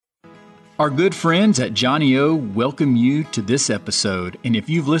Our good friends at Johnny O welcome you to this episode. And if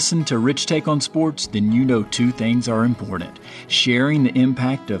you've listened to Rich Take on Sports, then you know two things are important: sharing the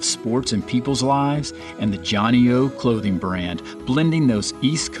impact of sports in people's lives, and the Johnny O clothing brand, blending those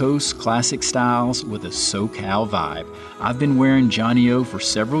East Coast classic styles with a SoCal vibe. I've been wearing Johnny O for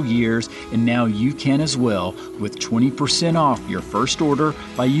several years, and now you can as well, with 20% off your first order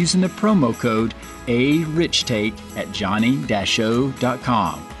by using the promo code ARichTake at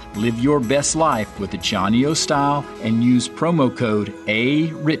johnny-o.com. Live your best life with the Johnny O style and use promo code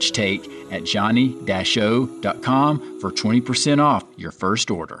ARichTake at johnny-o.com for 20% off your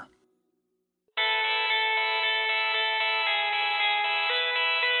first order.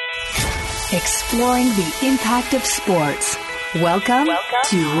 Exploring the impact of sports. Welcome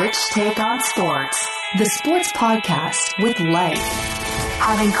to Rich Take on Sports, the sports podcast with life.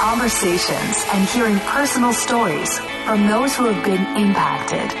 Having conversations and hearing personal stories from those who have been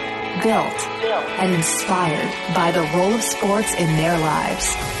impacted, built, and inspired by the role of sports in their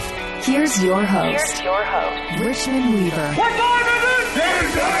lives. Here's your host, Richmond Weaver. We're going to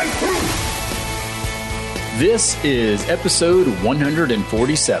This is episode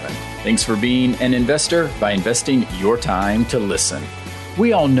 147. Thanks for being an investor by investing your time to listen.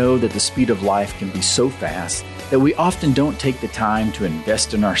 We all know that the speed of life can be so fast that we often don't take the time to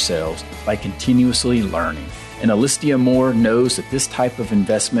invest in ourselves by continuously learning. And Alistia Moore knows that this type of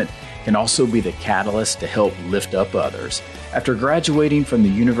investment can also be the catalyst to help lift up others. After graduating from the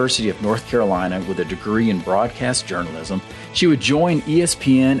University of North Carolina with a degree in broadcast journalism, she would join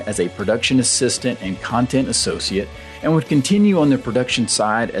ESPN as a production assistant and content associate, and would continue on the production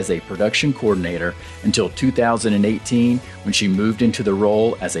side as a production coordinator until 2018, when she moved into the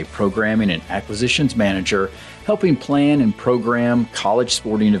role as a programming and acquisitions manager, helping plan and program college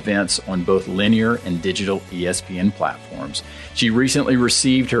sporting events on both linear and digital ESPN platforms. She recently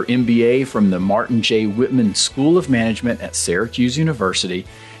received her MBA from the Martin J. Whitman School of Management at Syracuse University,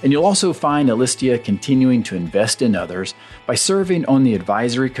 and you'll also find Alistia continuing to invest in others by serving on the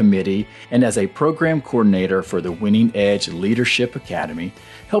advisory committee and as a program coordinator for the Winning Edge Leadership Academy,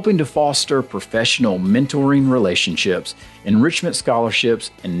 helping to foster professional mentoring relationships, enrichment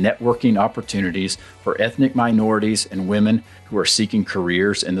scholarships, and networking opportunities for ethnic minorities and women who are seeking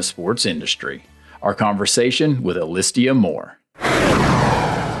careers in the sports industry. Our conversation with Alistia Moore.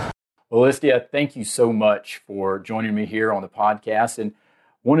 Well, Alistia, thank you so much for joining me here on the podcast, and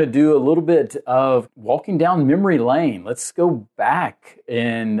want to do a little bit of walking down memory lane. Let's go back,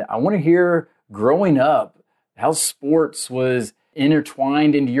 and I want to hear growing up, how sports was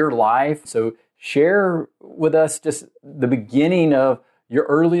intertwined into your life. So share with us just the beginning of your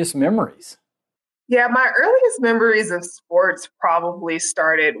earliest memories. Yeah, my earliest memories of sports probably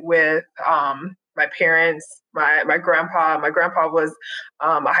started with my parents, my grandpa. My grandpa was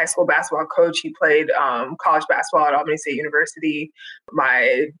a high school basketball coach. He played college basketball at Albany State University.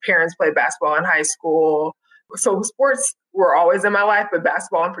 My parents played basketball in high school. So sports were always in my life, but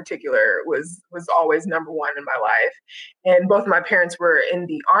basketball in particular was always number one in my life. And both of my parents were in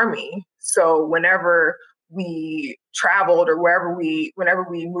the Army. So whenever we traveled or whenever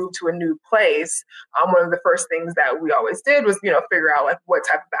we moved to a new place, one of the first things that we always did was, figure out like what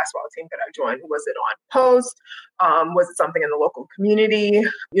type of basketball team could I join? Was it on post? Was it something in the local community?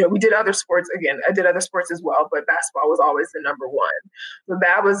 We did other sports. Again, I did other sports as well, but basketball was always the number one. So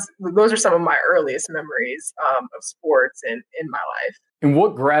those are some of my earliest memories of sports in my life. And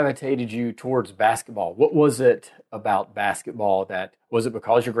what gravitated you towards basketball? What was it about basketball was it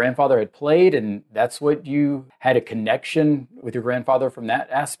because your grandfather had played and that's what you had a connection with your grandfather from that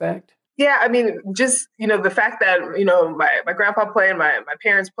aspect? Yeah, I mean, just, the fact that, my grandpa played, my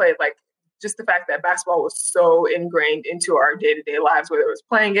parents played, like, just the fact that basketball was so ingrained into our day-to-day lives, whether it was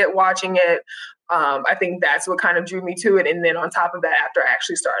playing it, watching it. I think that's what kind of drew me to it. And then on top of that, after I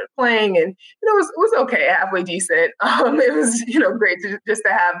actually started playing, and it was okay, halfway decent. It was great just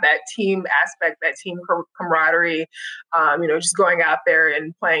to have that team aspect, that team camaraderie. Just going out there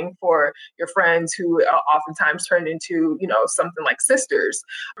and playing for your friends who oftentimes turned into something like sisters,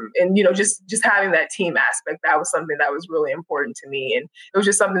 and just having that team aspect. That was something that was really important to me, and it was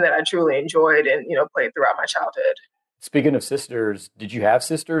just something that I truly enjoyed and played throughout my childhood. Speaking of sisters, did you have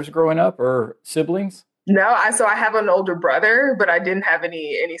sisters growing up or siblings? No, I have an older brother, but I didn't have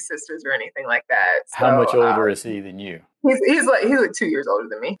any sisters or anything like that. So, how much older is he than you? He's like 2 years older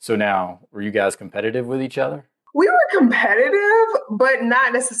than me. So now, were you guys competitive with each other? We were competitive, but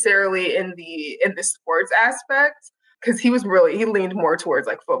not necessarily in the sports aspect, because he leaned more towards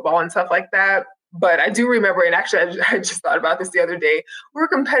like football and stuff like that. But I do remember, and actually I just thought about this the other day, we were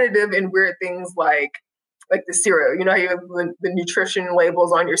competitive in weird things like like the cereal. You know how you have the nutrition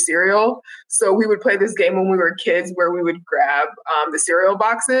labels on your cereal? So we would play this game when we were kids where we would grab the cereal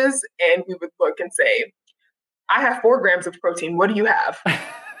boxes and we would look and say, I have 4 grams of protein. What do you have?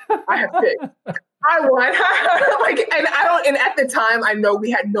 I have 6. I won. And at the time, I know we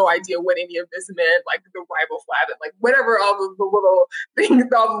had no idea what any of this meant, like the riboflavin, like whatever, all the little things,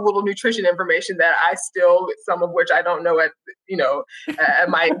 all the little nutrition information that I still, some of which I don't know at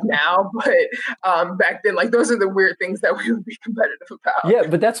my age now, but back then, like those are the weird things that we would be competitive about. Yeah,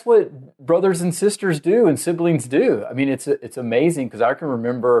 but that's what brothers and sisters do and siblings do. I mean, it's amazing because I can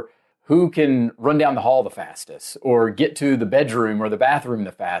remember who can run down the hall the fastest or get to the bedroom or the bathroom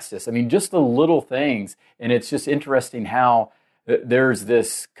the fastest. I mean, just the little things. And it's just interesting how there's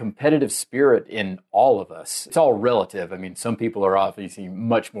this competitive spirit in all of us. It's all relative. I mean, some people are obviously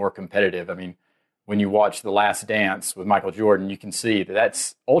much more competitive. I mean, when you watch The Last Dance with Michael Jordan, you can see that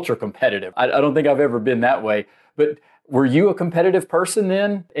that's ultra competitive. I don't think I've ever been that way. But were you a competitive person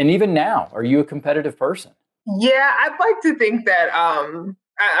then? And even now, are you a competitive person? Yeah, I'd like to think that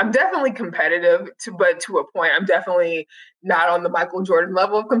I'm definitely competitive, but to a point. I'm definitely not on the Michael Jordan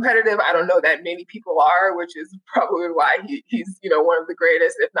level of competitive. I don't know that many people are, which is probably why he's one of the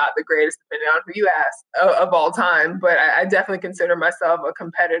greatest, if not the greatest, depending on who you ask, of all time. But I definitely consider myself a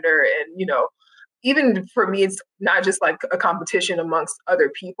competitor, and even for me, it's not just like a competition amongst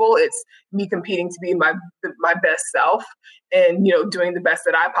other people. It's me competing to be my best self and, doing the best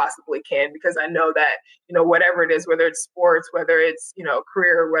that I possibly can, because I know that, whatever it is, whether it's sports, whether it's,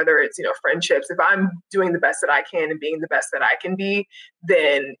 career, whether it's, friendships, if I'm doing the best that I can and being the best that I can be,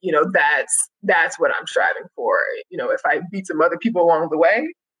 then, that's what I'm striving for. If I beat some other people along the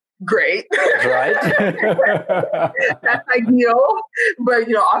way, great. Right. That's ideal. But,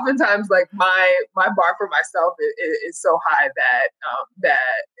 oftentimes like my bar for myself is so high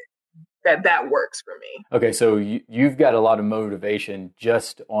that works for me. Okay. So you've got a lot of motivation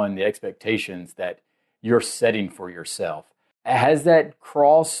just on the expectations that you're setting for yourself. Has that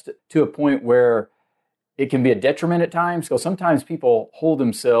crossed to a point where it can be a detriment at times? Because sometimes people hold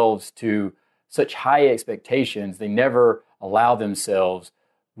themselves to such high expectations, they never allow themselves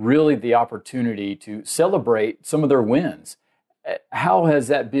really the opportunity to celebrate some of their wins. How has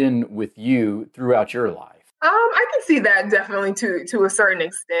that been with you throughout your life? I can see that definitely to a certain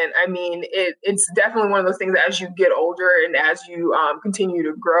extent. I mean, it's definitely one of those things that as you get older and as you continue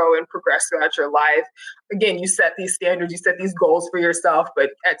to grow and progress throughout your life, again, you set these standards, you set these goals for yourself.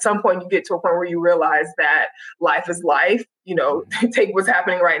 But at some point you get to a point where you realize that life is life. Take what's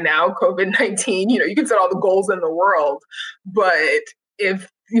happening right now, COVID-19, you can set all the goals in the world, but if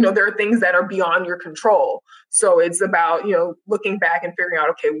there are things that are beyond your control. So it's about, looking back and figuring out,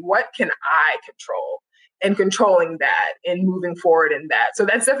 okay, what can I control? And controlling that and moving forward in that. So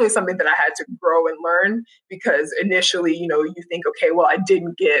that's definitely something that I had to grow and learn, because initially, you think, okay, well, I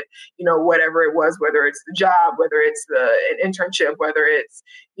didn't get, whatever it was, whether it's the job, whether it's an internship, whether it's,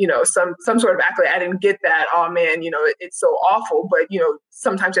 some sort of accolade. I didn't get that. Oh man, it's so awful. But,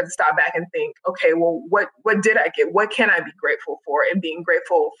 sometimes you have to stop back and think, okay, well, what did I get? What can I be grateful for? And being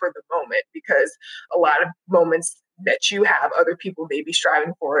grateful for the moment, because a lot of moments that you have, other people may be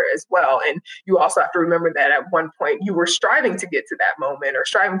striving for as well. And you also have to remember that at one point you were striving to get to that moment or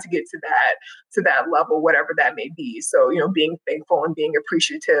striving to get to that level, whatever that may be. So, being thankful and being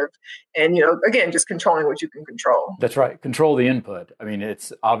appreciative and, again, just controlling what you can control. That's right. Control the input. I mean,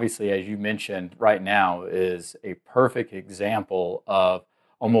 it's obviously, as you mentioned right now, is a perfect example of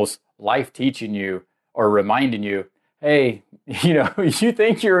almost life teaching you or reminding you, hey, you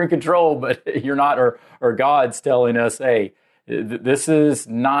think you're in control, but you're not, or God's telling us, hey, this is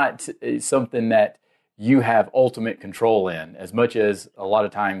not something that you have ultimate control in, as much as a lot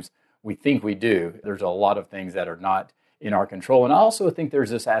of times we think we do. There's a lot of things that are not in our control. And I also think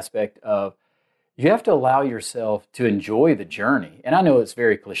there's this aspect of you have to allow yourself to enjoy the journey. And I know it's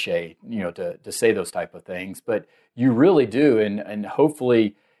very cliche, to say those type of things, but you really do. And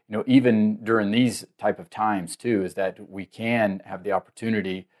hopefully, even during these type of times too, is that we can have the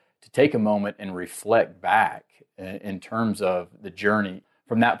opportunity to take a moment and reflect back in terms of the journey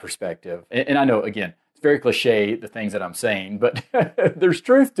from that perspective. And I know, again, it's very cliche, the things that I'm saying, but there's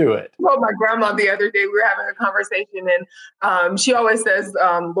truth to it. Well, my grandma the other day, we were having a conversation and she always says,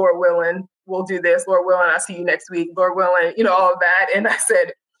 Lord willing, we'll do this. Lord willing, I'll see you next week. Lord willing, all of that. And I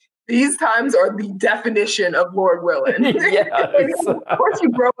said, these times are the definition of Lord willing. Yes. Of course, you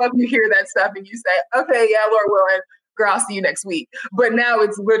grow up, you hear that stuff, and you say, "Okay, yeah, Lord willing, girl, I'll see you next week." But now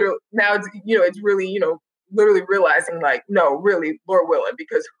it's literally, it's really, literally realizing, like, no, really, Lord willing,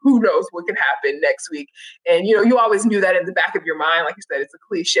 because who knows what can happen next week? And you always knew that in the back of your mind, like you said, it's a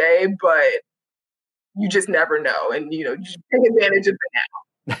cliche, but you just never know. And, you just take advantage of it now.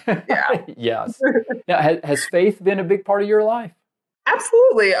 Yeah. Yes. Now, has faith been a big part of your life?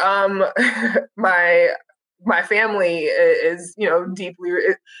 Absolutely. My family is, deeply,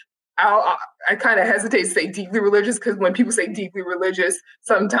 I kind of hesitate to say deeply religious, because when people say deeply religious,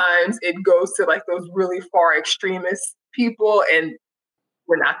 sometimes it goes to like those really far extremist people, and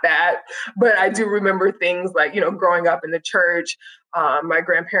we're not that. But I do remember things like, growing up in the church, my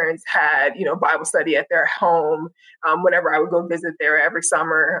grandparents had, Bible study at their home. Whenever I would go visit there every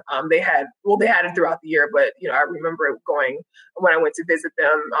summer, they had it throughout the year, but, I remember going when I went to visit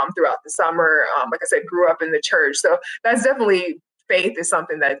them throughout the summer. Like I said, grew up in the church. So that's definitely, faith is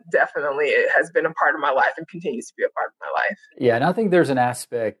something that definitely has been a part of my life and continues to be a part of my life. Yeah, and I think there's an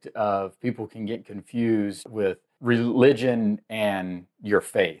aspect of people can get confused with religion and your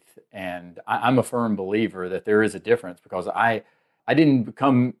faith. And I'm a firm believer that there is a difference, because I didn't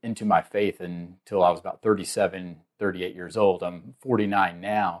come into my faith until I was about 37, 38 years old. I'm 49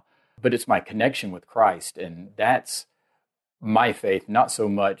 now, but it's my connection with Christ. And that's my faith, not so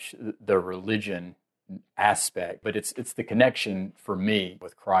much the religion aspect, but it's the connection for me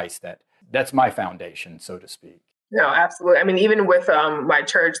with Christ that's my foundation, so to speak. No, absolutely. I mean, even with my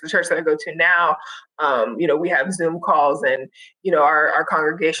church, the church that I go to now, we have Zoom calls, and, our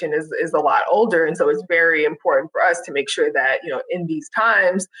congregation is a lot older. And so it's very important for us to make sure that, in these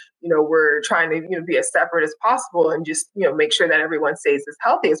times, we're trying to, be as separate as possible, and just, make sure that everyone stays as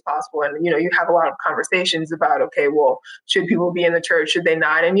healthy as possible. And, you have a lot of conversations about, okay, well, should people be in the church? Should they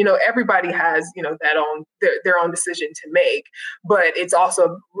not? And, everybody has, their own decision to make. But it's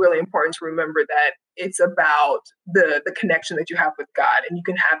also really important to remember that it's about the connection that you have with God, and you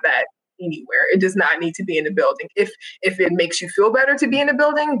can have that anywhere. It does not need to be in a building. If it makes you feel better to be in a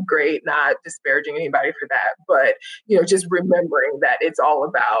building, great, not disparaging anybody for that. But, just remembering that it's all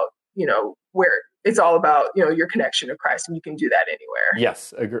about, your connection to Christ, and you can do that anywhere.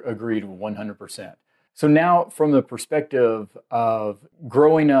 Yes, agreed 100%. So now, from the perspective of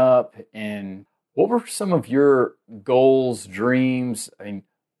growing up, and what were some of your goals, dreams? I mean,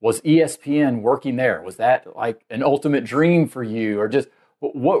 was ESPN working there? Was that like an ultimate dream for you? Or just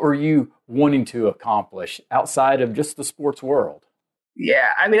what were you wanting to accomplish outside of just the sports world?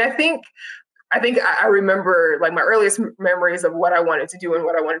 Yeah, I mean, I think I remember, like, my earliest memories of what I wanted to do and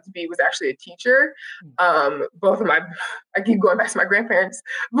what I wanted to be was actually a teacher. I keep going back to my grandparents,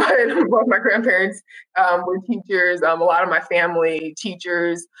 but both my grandparents were teachers. A lot of my family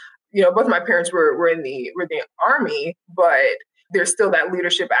teachers. Both of my parents were in the Army, but there's still that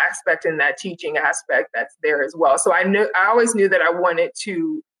leadership aspect and that teaching aspect that's there as well. So I always knew that I wanted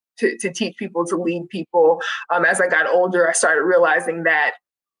to teach people, to lead people. As I got older, I started realizing that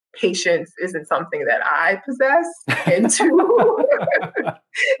patience isn't something that I possess, and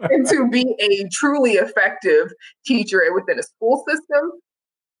to be a truly effective teacher within a school system,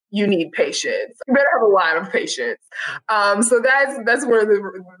 you need patience. You better have a lot of patience. So that's one of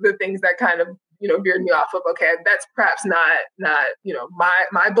the things that kind of, veered me off of, okay, that's perhaps not,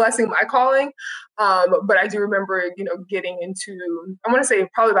 my blessing, my calling. But I do remember, getting into, I want to say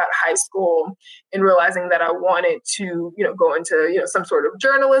probably about high school, and realizing that I wanted to, go into, some sort of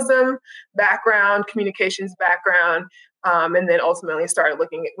journalism background, communications background. And then ultimately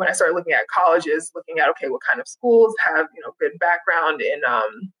when I started looking at colleges, looking at, okay, what kind of schools have, good background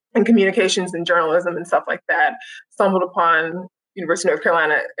in communications and journalism and stuff like that. Stumbled upon University of North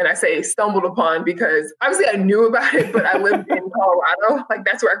Carolina. And I say stumbled upon because obviously I knew about it, but I lived in Colorado. Like,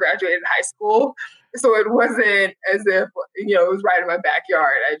 that's where I graduated high school. So it wasn't as if, it was right in my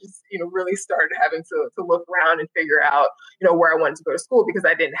backyard. I just, really started having to look around and figure out, where I wanted to go to school, because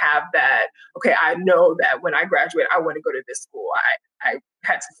I didn't have that, okay, I know that when I graduate, I want to go to this school. I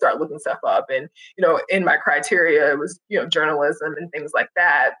had to start looking stuff up. And, in my criteria, it was, journalism and things like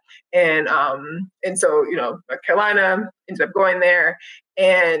that. And so, North Carolina, ended up going there.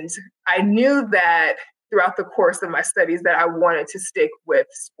 And I knew that throughout the course of my studies that I wanted to stick with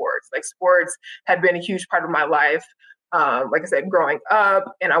sports. Like, sports had been a huge part of my life, like I said, growing up,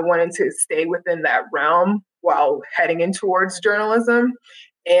 and I wanted to stay within that realm while heading in towards journalism.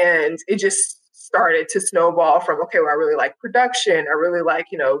 And it just started to snowball from, okay, well, I really like production. I really like,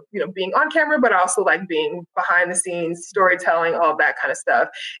 being on camera, but I also like being behind the scenes, storytelling, all of that kind of stuff.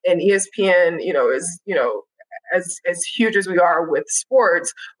 And ESPN, is, as huge as we are with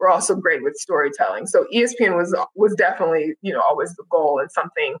sports, we're also great with storytelling. So ESPN was definitely, always the goal and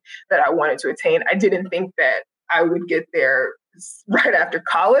something that I wanted to attain. I didn't think that I would get there right after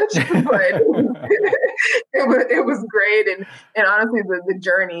college, but it was great. And honestly, the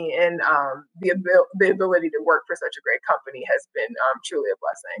journey and the ability to work for such a great company has been truly a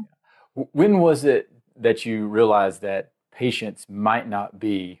blessing. When was it that you realized that patience might not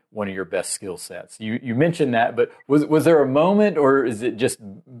be one of your best skill sets? You mentioned that, but was there a moment, or is it just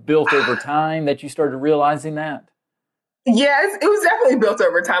built over time that you started realizing that? Yes, it was definitely built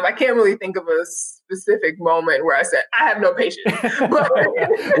over time. I can't really think of a specific moment where I said, I have no patience. But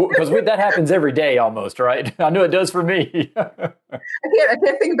Because that happens every day almost, right? I know it does for me. I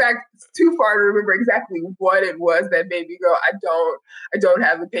can't think back too far to remember exactly what it was that made me go, I don't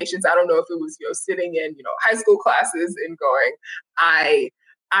have the patience. I don't know if it was, sitting in, high school classes and going, I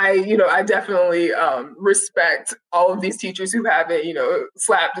definitely respect all of these teachers who haven't,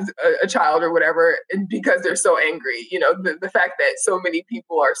 slapped a child or whatever, and because they're so angry. The fact that so many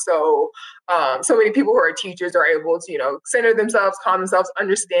people are so many people who are teachers are able to, center themselves, calm themselves,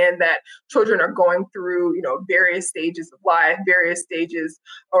 understand that children are going through, various stages of life, various stages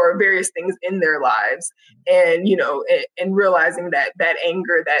or various things in their lives, and and realizing that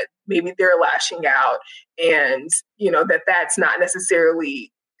anger that maybe they're lashing out, and that's not necessarily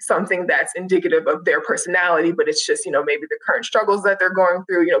something that's indicative of their personality, but it's just, maybe the current struggles that they're going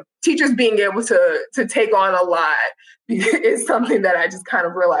through. Teachers being able to take on a lot is something that I just kind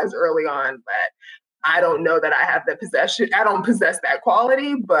of realized early on, but I don't know that I have that possession. I don't possess that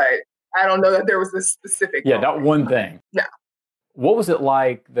quality, but I don't know that there was a specific moment. Not one thing. No. What was it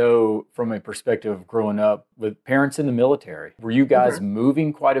like, though, from a perspective of growing up with parents in the military? Were you guys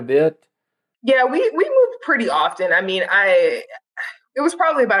moving quite a bit? Yeah, we moved pretty often. I mean, it was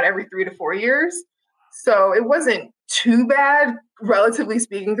probably about every 3 to 4 years. So it wasn't too bad, relatively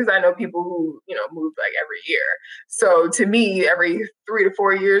speaking, because I know people who, moved like every year. So to me, every 3 to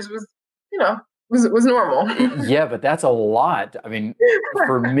 4 years was, was normal. Yeah, but that's a lot. I mean,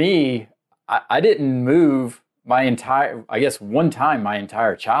 for me, I didn't move my entire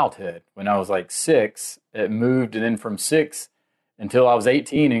childhood. When I was like 6, it moved. And then from 6 until I was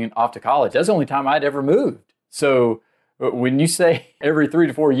 18 and off to college, that's the only time I'd ever moved. So when you say every 3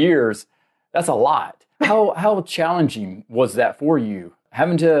 to 4 years, that's a lot. How challenging was that for you,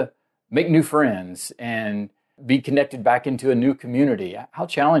 having to make new friends and be connected back into a new community? How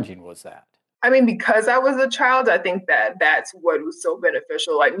challenging was that? I mean, because I was a child, I think that that's what was so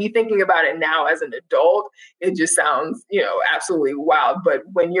beneficial. Like, me thinking about it now as an adult, it just sounds, absolutely wild. But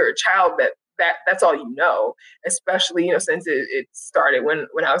when you're a child, that's all you know, especially, since it started when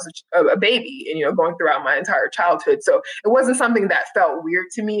I was a baby and, going throughout my entire childhood. So it wasn't something that felt weird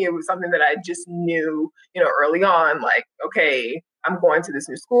to me. It was something that I just knew, early on, like, okay, I'm going to this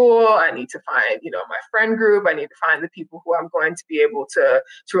new school. I need to find, my friend group. I need to find the people who I'm going to be able to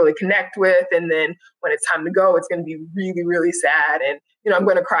really connect with. And then when it's time to go, it's going to be really, really sad. And, I'm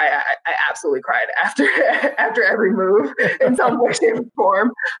going to cry. I absolutely cried after every move in some way, shape, or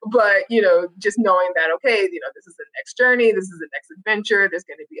form. But, just knowing that, okay, this is the next journey. This is the next adventure. There's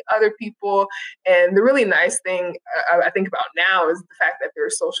going to be other people. And the really nice thing I think about now is the fact that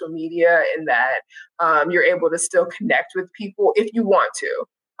there's social media and that you're able to still connect with people if you want to.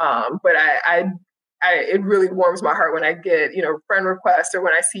 But it really warms my heart when I get, friend requests, or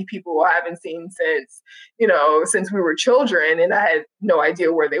when I see people who I haven't seen since we were children, and I had no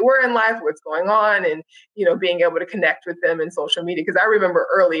idea where they were in life, what's going on, and, being able to connect with them in social media. Because I remember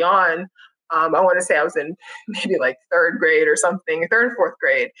early on, I want to say I was in maybe like 3rd grade or something, 3rd or 4th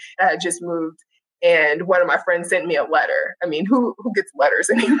grade. I had just moved. And one of my friends sent me a letter. I mean, who gets letters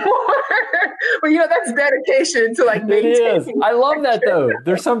anymore? But, that's dedication to like maintaining. It is. I love that, though.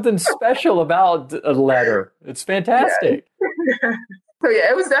 There's something special about a letter. It's fantastic. Yeah. So yeah,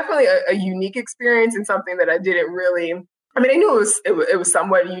 it was definitely a unique experience, and something that I didn't really. I mean, I knew it was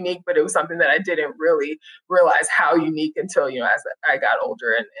somewhat unique, but it was something that I didn't really realize how unique until, as I got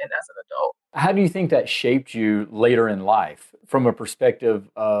older and as an adult. How do you think that shaped you later in life, from a perspective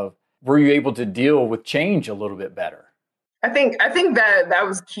of, were you able to deal with change a little bit better? I think that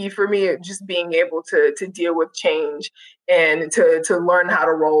was key for me, just being able to deal with change and to learn how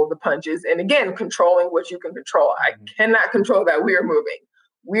to roll the punches. And again, controlling what you can control. I cannot control that we are moving.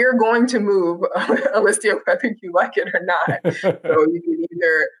 We're going to move, Alistio, whether you like it or not. So you can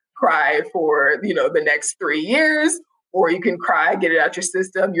either cry for, the next 3 years, or you can cry, get it out your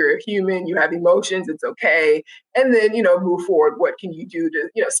system. You're a human, you have emotions, it's okay. And then, move forward. What can you do to,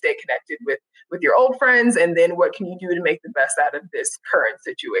 stay connected with your old friends? And then what can you do to make the best out of this current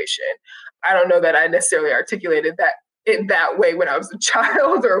situation? I don't know that I necessarily articulated that in that way when I was a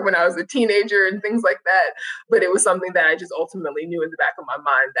child or when I was a teenager and things like that. But it was something that I just ultimately knew in the back of my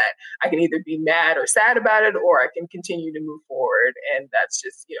mind, that I can either be mad or sad about it, or I can continue to move forward. And that's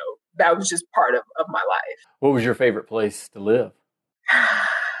just, that was just part of my life. What was your favorite place to live?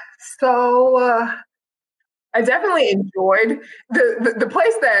 So I definitely enjoyed the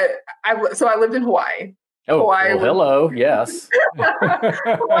place that I lived in Hawaii. Oh, Hawaii well, hello. Yes.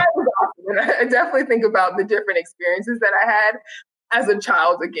 Hawaii was awesome. And I definitely think about the different experiences that I had as a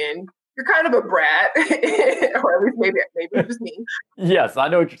child. Again, you're kind of a brat, or at least maybe it's just me. Yes, I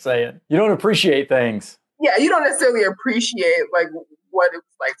know what you're saying. You don't appreciate things. Yeah, you don't necessarily appreciate like what it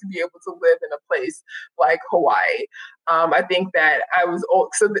was like to be able to live in a place like Hawaii. I think that I was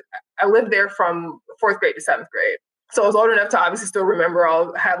old, I lived there from fourth grade to seventh grade. So I was old enough to obviously still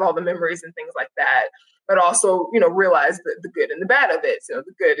have all the memories and things like that, but also, realize the good and the bad of it. So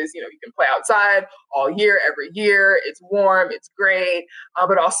the good is, you can play outside all year, every year. It's warm, it's great,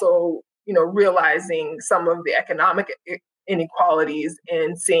 but also, realizing some of the economic inequalities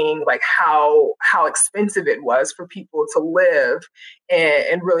and seeing like how expensive it was for people to live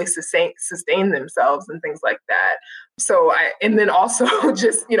and really sustain themselves and things like that. And then also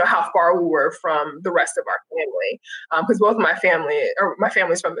just, how far we were from the rest of our family. Because both my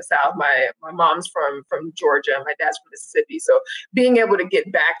family's from the South. My mom's from Georgia, my dad's from Mississippi. So being able to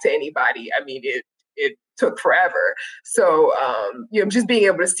get back to anybody, I mean, it took forever. So, just being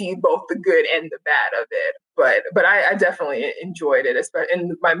able to see both the good and the bad of it. But I definitely enjoyed it,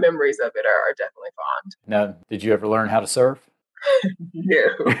 and my memories of it are definitely fond. Now, did you ever learn how to surf? No.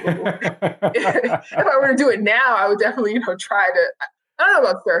 If I were to do it now, I would definitely, try to. I don't know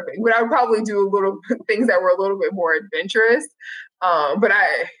about surfing, but I would probably do things that were a little bit more adventurous. But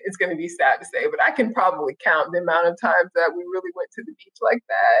it's going to be sad to say, but I can probably count the amount of times that we really went to the beach like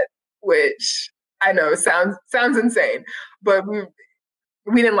that, which I know sounds insane, but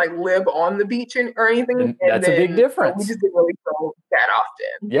we didn't like live on the beach or anything. And that's a big difference. We just didn't really go that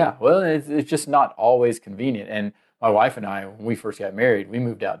often. Yeah, well, it's just not always convenient. And my wife and I, when we first got married, we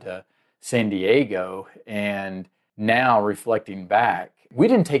moved out to San Diego. And now reflecting back, we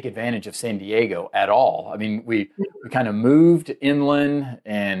didn't take advantage of San Diego at all. I mean, we kind of moved inland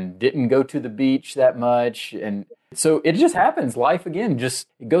and didn't go to the beach that much. And so it just happens. Life, again, it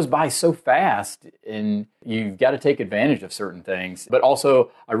goes by so fast, and you've got to take advantage of certain things. But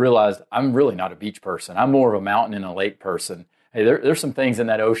also, I realized I'm really not a beach person. I'm more of a mountain and a lake person. Hey, there's some things in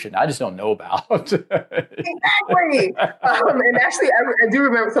that ocean I just don't know about. Exactly. And actually, I do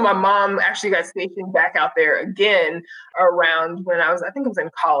remember, so my mom actually got stationed back out there again around when I think it was in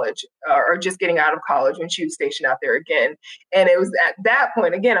college or just getting out of college when she was stationed out there again. And it was at that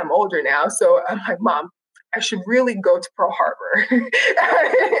point, again, I'm older now. So I'm like, Mom, I should really go to Pearl Harbor.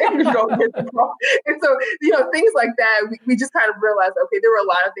 And so, things like that, we just kind of realized, okay, there were a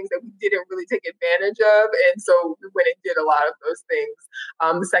lot of things that we didn't really take advantage of. And so we went and did a lot of those things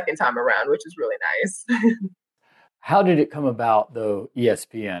the second time around, which is really nice. How did it come about, though,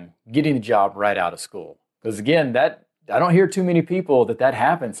 ESPN, getting the job right out of school? Because again, I don't hear too many people that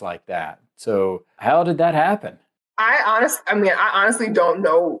happens like that. So how did that happen? I honestly don't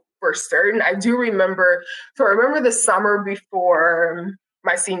know for certain. I do remember, so I remember the summer before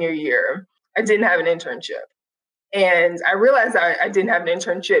my senior year, I didn't have an internship. And I realized I didn't have an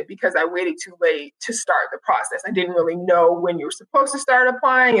internship because I waited too late to start the process. I didn't really know when you were supposed to start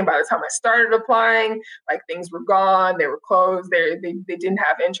applying. And by the time I started applying, like things were gone, they were closed, they didn't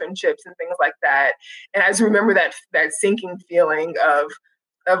have internships and things like that. And I just remember that sinking feeling of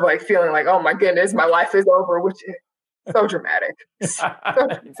like feeling like, oh my goodness, my life is over, which is so dramatic.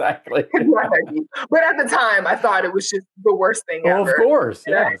 Exactly. But at the time, I thought it was just the worst thing ever. Of course,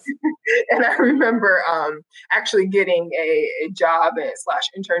 yes. And I remember actually getting a job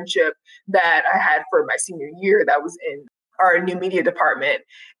 / internship that I had for my senior year that was in our new media department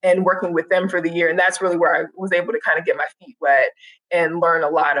and working with them for the year. And that's really where I was able to kind of get my feet wet and learn a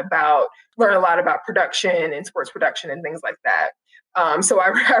lot about production and sports production and things like that. So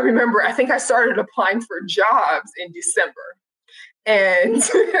I remember, I think I started applying for jobs in December. And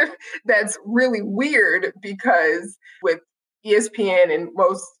that's really weird because with ESPN and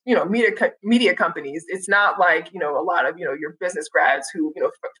most, media companies, it's not like, a lot of, your business grads who,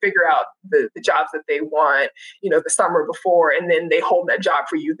 figure out the jobs that they want, the summer before, and then they hold that job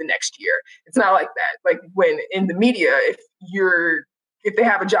for you the next year. It's not like that. Like when in the media, if they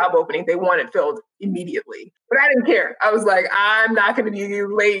have a job opening, they want it filled immediately. But I didn't care. I was like, I'm not going to be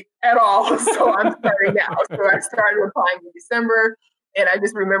late at all. So I'm starting now. So I started applying in December. And I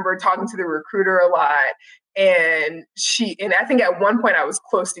just remember talking to the recruiter a lot. And I think at one point I was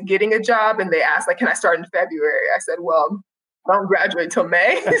close to getting a job and they asked, like, can I start in February? I said, well, I don't graduate till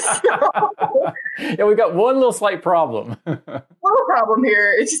May. Yeah, we got one little slight problem. Little problem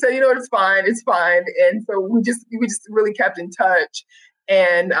here. And she said, it's fine. It's fine. And so we just really kept in touch.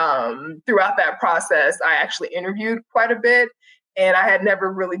 And throughout that process, I actually interviewed quite a bit. And I had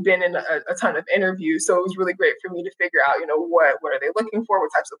never really been in a ton of interviews. So it was really great for me to figure out, what are they looking for? What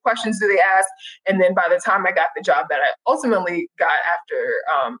types of questions do they ask? And then by the time I got the job that I ultimately got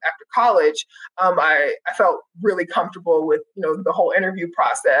after college, I felt really comfortable with, the whole interview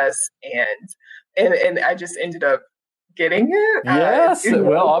process. And I just ended up getting it. Yes.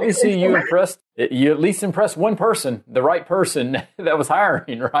 Well, obviously you at least impressed one person, the right person that was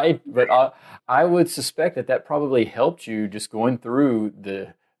hiring, right? But I would suspect that probably helped you just going through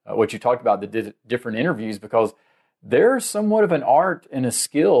what you talked about, the different interviews, because there's somewhat of an art and a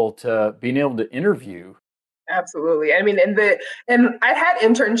skill to being able to interview. Absolutely. I mean, and I had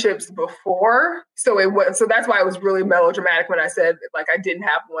internships before, so that's why it was really melodramatic when I said like I didn't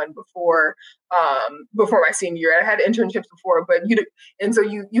have one before my senior year. I had internships before, but so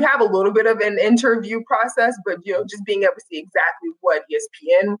you have a little bit of an interview process, but just being able to see exactly what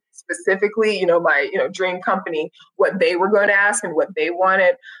ESPN specifically, my dream company, what they were going to ask and what they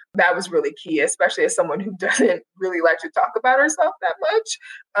wanted, that was really key, especially as someone who doesn't really like to talk about herself that much.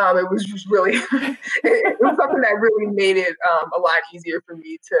 It was just really, it was something that really made it a lot easier for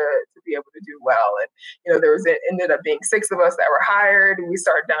me to be able to do well. And, ended up being 6 of us that were hired, and we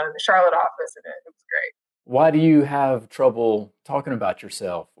started down in the Charlotte office, and it was great. Why do you have trouble talking about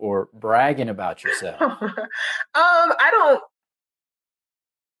yourself or bragging about yourself? I don't,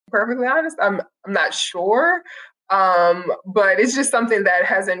 perfectly honest, I'm not sure. But it's just something that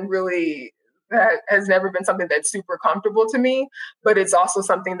has never been something that's super comfortable to me, but it's also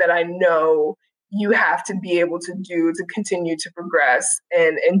something that I know you have to be able to do to continue to progress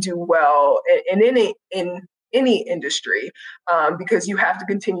and do well in any industry, because you have to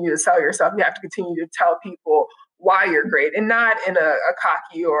continue to sell yourself. You have to continue to tell people why you're great, and not in a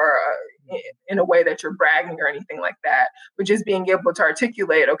cocky or in a way that you're bragging or anything like that, but just being able to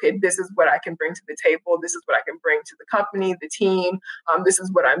articulate, okay, this is what I can bring to the table. This is what I can bring to the company, the team. This is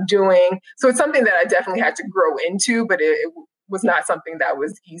what I'm doing. So it's something that I definitely had to grow into, but it was not something that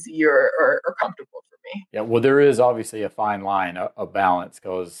was easy or comfortable for me. Yeah, well, there is obviously a fine line, a balance,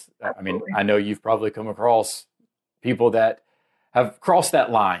 because I mean, I know you've probably come across people that have crossed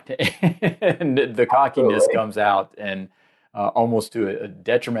that line and the cockiness comes out and almost to a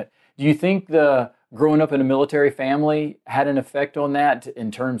detriment. Do you think the growing up in a military family had an effect on that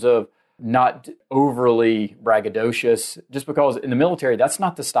in terms of not overly braggadocious? Just because in the military, that's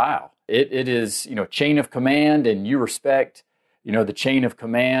not the style. It is, chain of command, and you respect, the chain of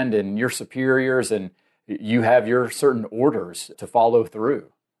command and your superiors, and you have your certain orders to follow through.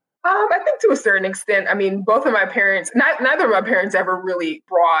 I think to a certain extent. I mean, both of my parents, neither of my parents ever really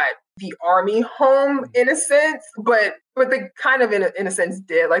brought the Army home in a sense, but they kind of in a sense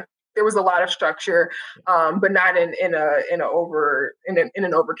did. Like, there was a lot of structure, but not in an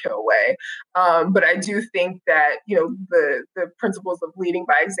overkill way. But I do think that the principles of leading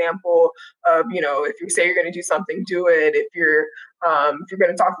by example, of if you say you're going to do something, do it. If you're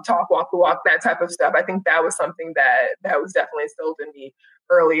going to talk the talk, walk the walk, that type of stuff. I think that was something that was definitely instilled in me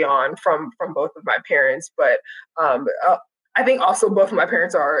early on from both of my parents. But I think also both of my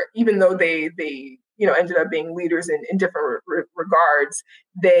parents are, even though they ended up being leaders in different regards,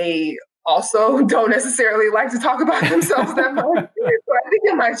 they also don't necessarily like to talk about themselves that much. So I think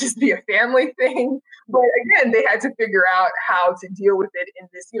it might just be a family thing. But again, they had to figure out how to deal with it in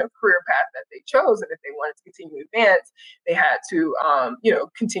this, career path that they chose. And if they wanted to continue to advance, they had to,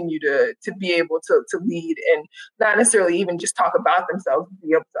 continue to be able to lead and not necessarily even just talk about themselves, but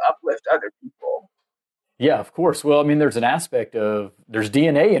be able to uplift other people. Yeah, of course. Well, I mean, there's an aspect of, there's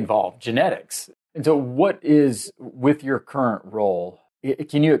DNA involved, genetics. And so what is, with your current role,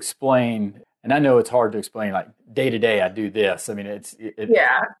 can you explain, and I know it's hard to explain, like day to day, I do this. I mean,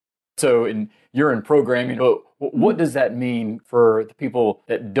 yeah. So you're in programming, but what does that mean for the people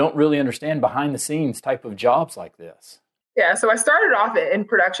that don't really understand behind the scenes type of jobs like this? Yeah, so I started off in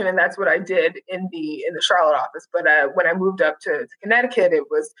production, and that's what I did in the Charlotte office. But when I moved up to Connecticut, it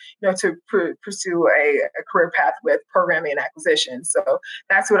was to pursue a career path with programming and acquisition. So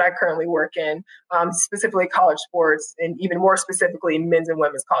that's what I currently work in, specifically college sports, and even more specifically men's and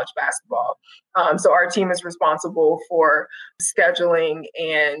women's college basketball. So our team is responsible for scheduling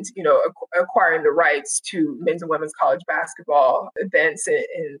and acquiring the rights to men's and women's college basketball events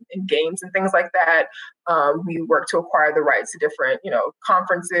and games and things like that. We work to acquire the rights to different,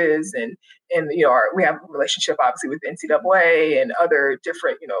 conferences and we have a relationship obviously with NCAA and other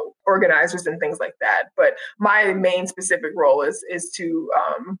different, organizers and things like that. But my main specific role is to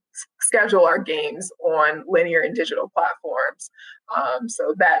schedule our games on linear and digital platforms.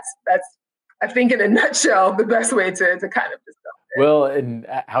 So that's I think in a nutshell the best way to kind of discuss it. Well, and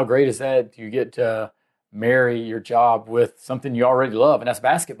how great is that? You get to marry your job with something you already love, and that's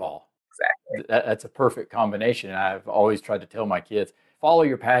basketball. Exactly. That's a perfect combination. And I've always tried to tell my kids, follow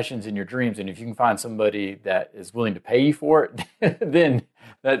your passions and your dreams. And if you can find somebody that is willing to pay you for it, then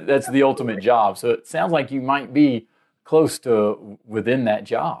that's the ultimate job. So it sounds like you might be close to within that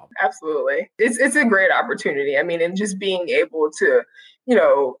job. Absolutely. It's a great opportunity. I mean, and just being able to, you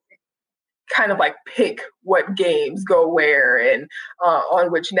know, kind of like pick what games go where and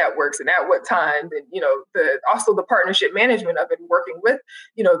on which networks and at what times, and you know, also the partnership management of it, working with,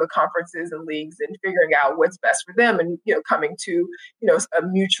 you know, the conferences and leagues and figuring out what's best for them, and you know, coming to, you know, a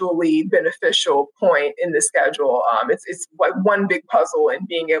mutually beneficial point in the schedule. It's like one big puzzle, and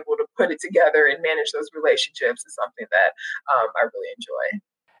being able to put it together and manage those relationships is something that I really enjoy.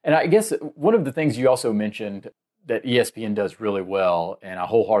 And I guess one of the things you also mentioned that ESPN does really well, and I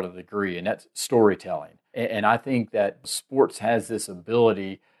wholeheartedly agree, and that's storytelling. And I think that sports has this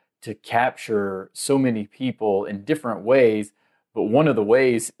ability to capture so many people in different ways, but one of the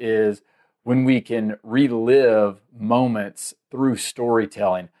ways is when we can relive moments through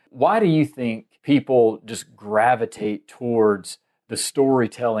storytelling. Why do you think people just gravitate towards the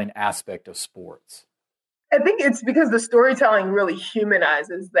storytelling aspect of sports? I think it's because the storytelling really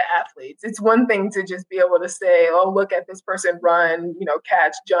humanizes the athletes. It's one thing to just be able to say, oh, look at this person run, you know,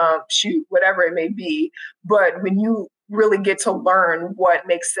 catch, jump, shoot, whatever it may be. But when you really get to learn what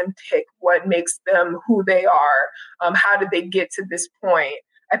makes them tick, what makes them who they are, how did they get to this point?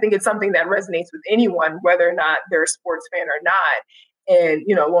 I think it's something that resonates with anyone, whether or not they're a sports fan or not. And,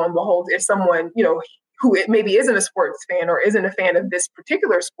 you know, lo and behold, if someone, you know, who it maybe isn't a sports fan or isn't a fan of this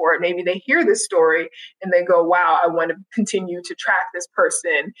particular sport, maybe they hear this story and they go, wow, I want to continue to track this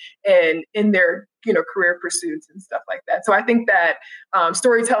person and in their, you know, career pursuits and stuff like that. So I think that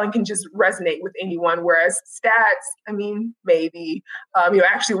storytelling can just resonate with anyone, whereas stats, I mean, maybe, you know,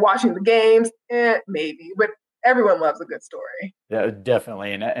 actually watching the games, maybe, but everyone loves a good story. Yeah,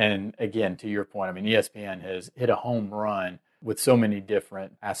 definitely. And again, to your point, I mean, ESPN has hit a home run with so many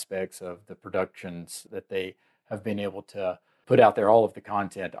different aspects of the productions that they have been able to put out there, all of the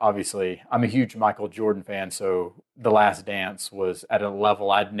content. Obviously, I'm a huge Michael Jordan fan, so The Last Dance was at a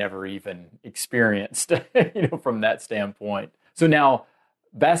level I'd never even experienced, you know, from that standpoint. So now,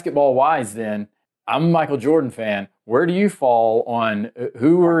 basketball-wise then, I'm a Michael Jordan fan. Where do you fall on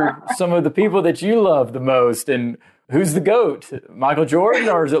who are some of the people that you love the most, and who's the GOAT? Michael Jordan,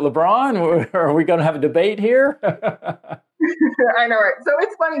 or is it LeBron? Or are we going to have a debate here? I know, right? So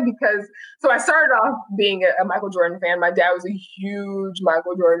it's funny because, so I started off being a Michael Jordan fan. My dad was a huge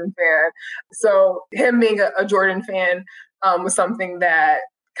Michael Jordan fan. So him being a Jordan fan was something that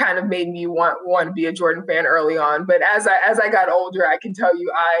kind of made me want to be a Jordan fan early on. But as I got older, I can tell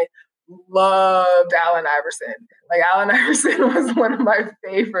you I loved Allen Iverson. Like, Allen Iverson was one of my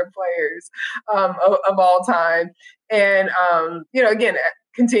favorite players of all time. And, you know, again,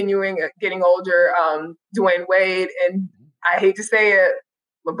 continuing, getting older, Dwayne Wade, and I hate to say it,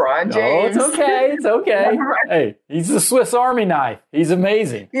 LeBron James. Oh, it's okay. It's okay. Hey, he's the Swiss Army knife. He's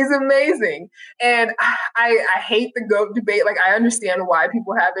amazing. He's amazing. And I hate the GOAT debate. Like, I understand why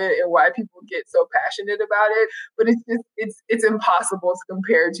people have it and why people get so passionate about it, but it's impossible to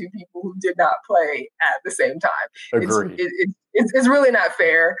compare to people who did not play at the same time. Agreed. It's really not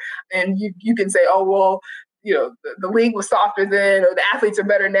fair. And you can say, oh, well, you know, the league was softer then, or the athletes are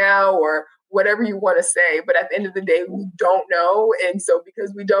better now, or whatever you want to say. But at the end of the day, we don't know. And so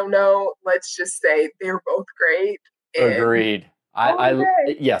because we don't know, let's just say they're both great. Agreed.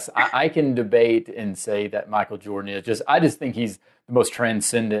 Yes, I can debate and say that Michael Jordan is I just think he's the most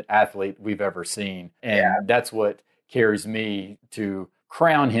transcendent athlete we've ever seen. And that's what carries me to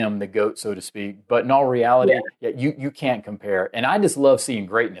crown him the GOAT, so to speak. But in all reality, you can't compare. And I just love seeing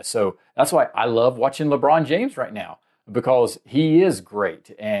greatness. So that's why I love watching LeBron James right now, because he is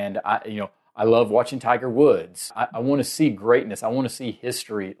great. And I love watching Tiger Woods. I want to see greatness. I want to see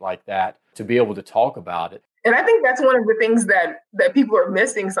history like that to be able to talk about it. And I think that's one of the things that people are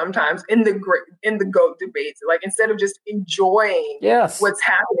missing sometimes in the GOAT debates. Like, instead of just enjoying what's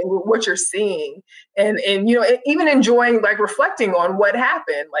happening, what you're seeing, and you know, even enjoying, like, reflecting on what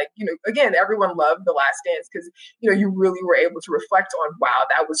happened. Like, you know, again, everyone loved The Last Dance because, you know, you really were able to reflect on, wow,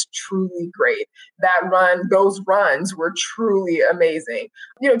 that was truly great. That run, those runs were truly amazing.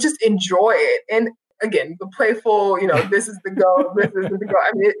 You know, just enjoy it. And again, the playful, you know, this is the GOAT, this isn't the GOAT.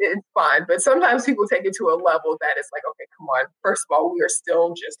 I mean, it's fine. But sometimes people take it to a level that it's like, okay, come on. First of all, we are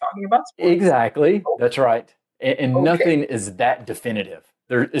still just talking about sports. Exactly. That's right. And nothing is that definitive.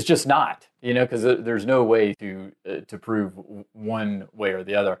 It's just not, you know, because there's no way to prove one way or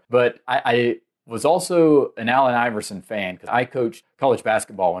the other. But I was also an Allen Iverson fan because I coached college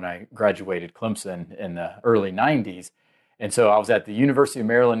basketball when I graduated Clemson in the early 90s. And so I was at the University of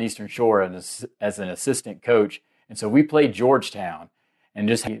Maryland Eastern Shore as an assistant coach. And so we played Georgetown. And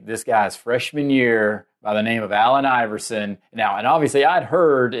just this guy's freshman year by the name of Allen Iverson. Now, and obviously I'd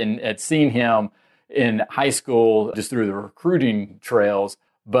heard and had seen him in high school just through the recruiting trails.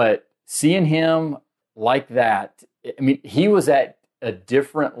 But seeing him like that, I mean, he was at a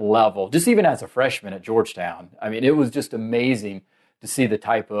different level, just even as a freshman at Georgetown. I mean, it was just amazing to see the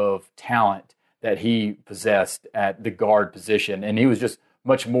type of talent that he possessed at the guard position. And he was just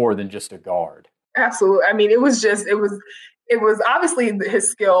much more than just a guard. Absolutely. I mean, it was obviously his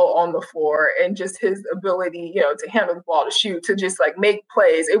skill on the floor and just his ability, to handle the ball, to shoot, to just like make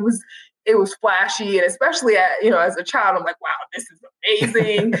plays. It was flashy, and especially as a child, I'm like, wow, this is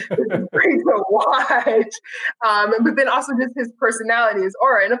amazing. This is great to watch. But then also just his personality, his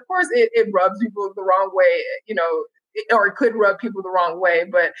aura, and of course it rubs people the wrong way, or it could rub people the wrong way.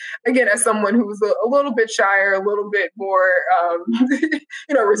 But again, as someone who's a little bit shyer, a little bit more,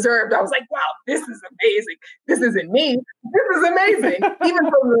 reserved, I was like, wow, this is amazing. This isn't me. This is amazing. Even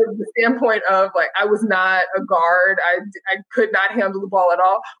from the standpoint of like, I was not a guard. I could not handle the ball at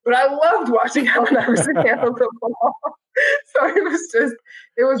all, but I loved watching Allen Iverson handle the ball. So it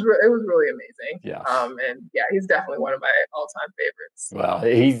was really amazing. Yeah. And yeah, he's definitely one of my all-time favorites. Well,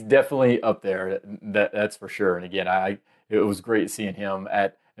 he's definitely up there. That's for sure. And again, it was great seeing him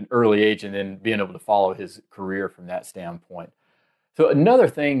at an early age and then being able to follow his career from that standpoint. So another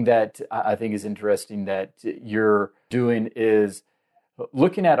thing that I think is interesting that you're doing is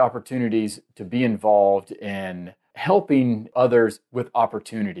looking at opportunities to be involved in helping others with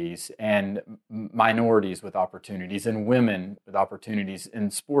opportunities and minorities with opportunities and women with opportunities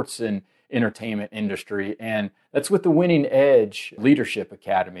in sports and entertainment industry. And that's with the Winning Edge Leadership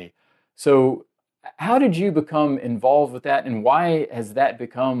Academy. So how did you become involved with that, and why has that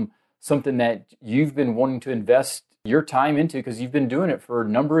become something that you've been wanting to invest your time into, because you've been doing it for a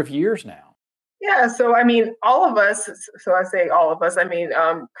number of years now? Yeah, so I mean, all of us, so I say all of us, I mean,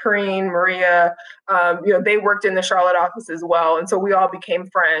 Kareen, Maria, they worked in the Charlotte office as well. And so we all became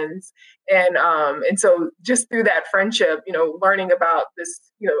friends. And so just through that friendship, learning about this,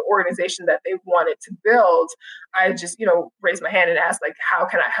 organization that they wanted to build, I just, raised my hand and asked, like, how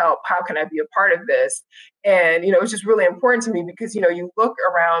can I help? How can I be a part of this? And, it's just really important to me because, you look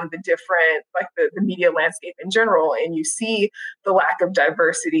around the different, like the media landscape in general, and you see the lack of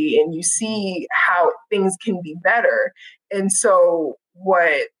diversity and you see how things can be better. And so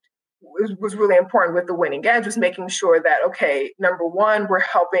what was really important with the Winning Edge was making sure that, okay, number one, we're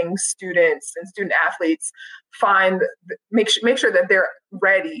helping students and student athletes make sure that they're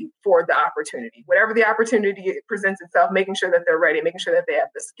ready for the opportunity. Whatever the opportunity presents itself, making sure that they're ready, making sure that they have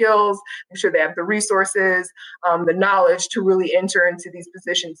the skills, making sure they have the resources, the knowledge to really enter into these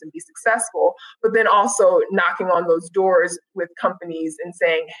positions and be successful. But then also knocking on those doors with companies and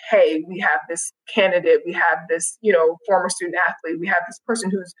saying, hey, we have this candidate, we have this, former student athlete, we have this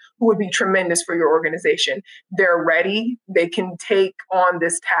person who would be tremendous for your organization. They're ready. They can take on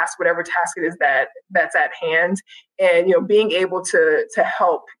this task, whatever task it is that's at hand. And, being able to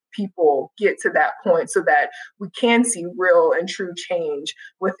help people get to that point so that we can see real and true change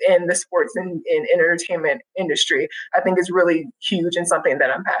within the sports and entertainment industry, I think is really huge and something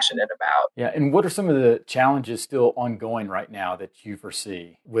that I'm passionate about. Yeah. And what are some of the challenges still ongoing right now that you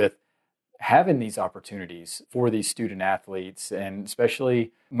foresee with having these opportunities for these student athletes and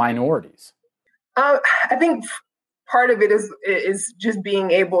especially minorities? I think part of it is just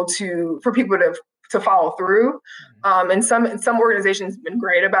being able for people to follow through. And some organizations have been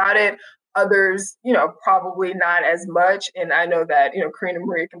great about it. Others, probably not as much. And I know that, Kareen and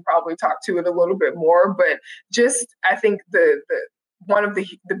Maria can probably talk to it a little bit more, but just, I think one of the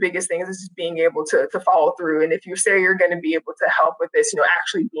biggest things is just being able to follow through. And if you say you're going to be able to help with this,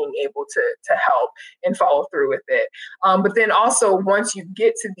 actually being able to help and follow through with it. But then also once you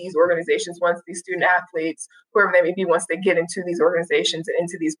get to these organizations, once these student athletes, whoever they may be, once they get into these organizations and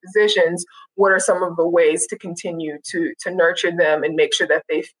into these positions, what are some of the ways to continue to nurture them and make sure that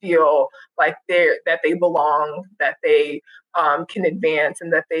they feel like that they belong, that they can advance,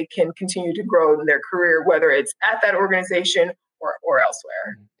 and that they can continue to grow in their career, whether it's at that organization or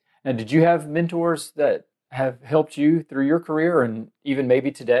elsewhere. Now, did you have mentors that have helped you through your career and even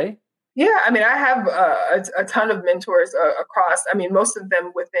maybe today? Yeah, I mean, I have a ton of mentors across. I mean, most of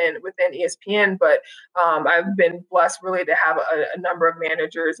them within ESPN, but I've been blessed really to have a number of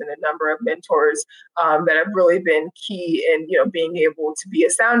managers and a number of mentors that have really been key in being able to be a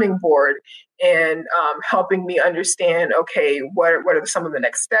sounding board and helping me understand, okay, what are some of the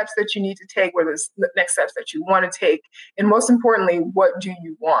next steps that you need to take? What are the next steps that you want to take? And most importantly, what do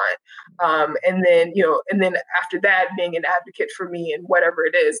you want? And then after that, being an advocate for me and whatever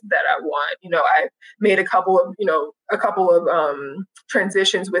it is that I want. I made a couple of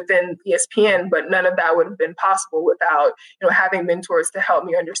transitions within ESPN, but none of that would have been possible without, having mentors to help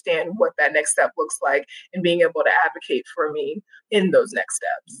me understand what that next step looks like and being able to advocate for me in those next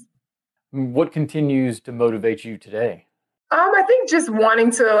steps. What continues to motivate you today? I think just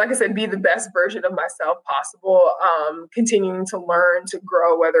wanting to, like I said, be the best version of myself possible, continuing to learn, to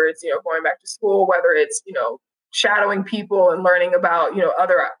grow, whether it's, going back to school, whether it's, shadowing people and learning about,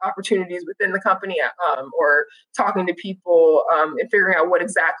 other opportunities within the company, or talking to people and figuring out what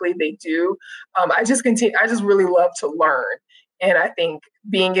exactly they do. I just really love to learn. And I think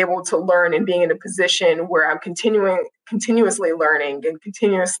being able to learn and being in a position where I'm continuously learning and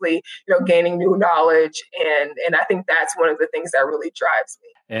continuously, gaining new knowledge. And I think that's one of the things that really drives me.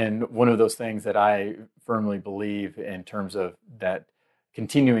 And one of those things that I firmly believe in terms of that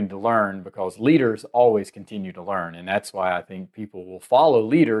continuing to learn, because leaders always continue to learn. And that's why I think people will follow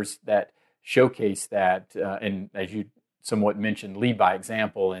leaders that showcase that. And as you somewhat mentioned, lead by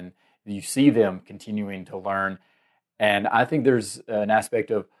example, and you see them continuing to learn. And I think there's an aspect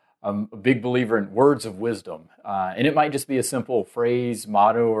of a big believer in words of wisdom. And it might just be a simple phrase,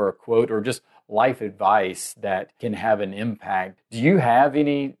 motto, or a quote, or just life advice that can have an impact. Do you have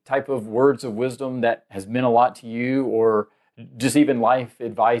any type of words of wisdom that has meant a lot to you, or just even life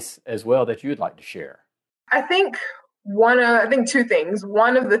advice as well that you would like to share? I think two things.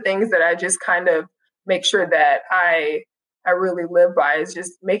 One of the things that I just kind of make sure that I really live by is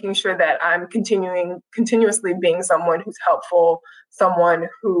just making sure that I'm continuously being someone who's helpful, someone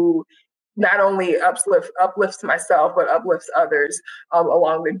who not only uplifts myself, but uplifts others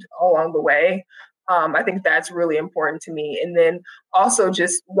along the way. I think that's really important to me. And then also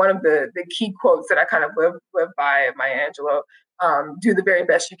just one of the key quotes that I kind of live by, Maya Angelou, do the very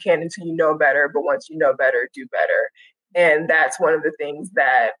best you can until you know better, but once you know better, do better. And that's one of the things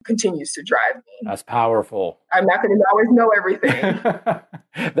that continues to drive me. That's powerful. I'm not going to always know everything.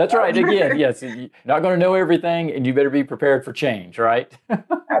 That's right. Again, yes, you're not going to know everything, and you better be prepared for change, right?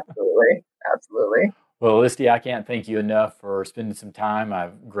 Absolutely. Well, Listy, I can't thank you enough for spending some time.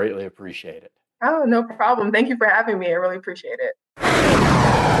 I greatly appreciate it. Oh, no problem. Thank you for having me. I really appreciate it.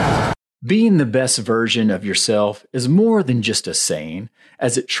 Being the best version of yourself is more than just a saying,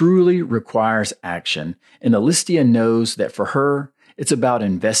 as it truly requires action. And Alystia knows that for her, it's about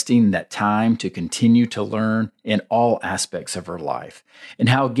investing that time to continue to learn in all aspects of her life, and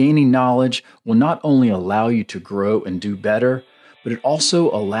how gaining knowledge will not only allow you to grow and do better, but it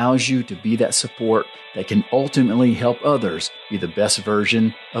also allows you to be that support that can ultimately help others be the best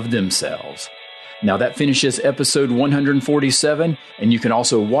version of themselves. Now that finishes episode 147, and you can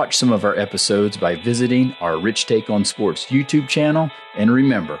also watch some of our episodes by visiting our Rich Take on Sports YouTube channel. And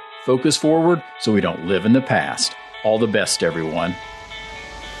remember, focus forward so we don't live in the past. All the best, everyone.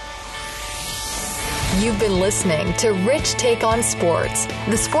 You've been listening to Rich Take on Sports,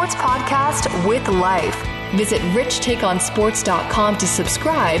 the sports podcast with life. Visit richtakeonsports.com to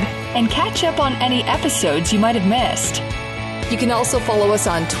subscribe and catch up on any episodes you might have missed. You can also follow us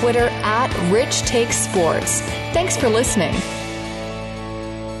on Twitter @RichTakeSports. Thanks for listening.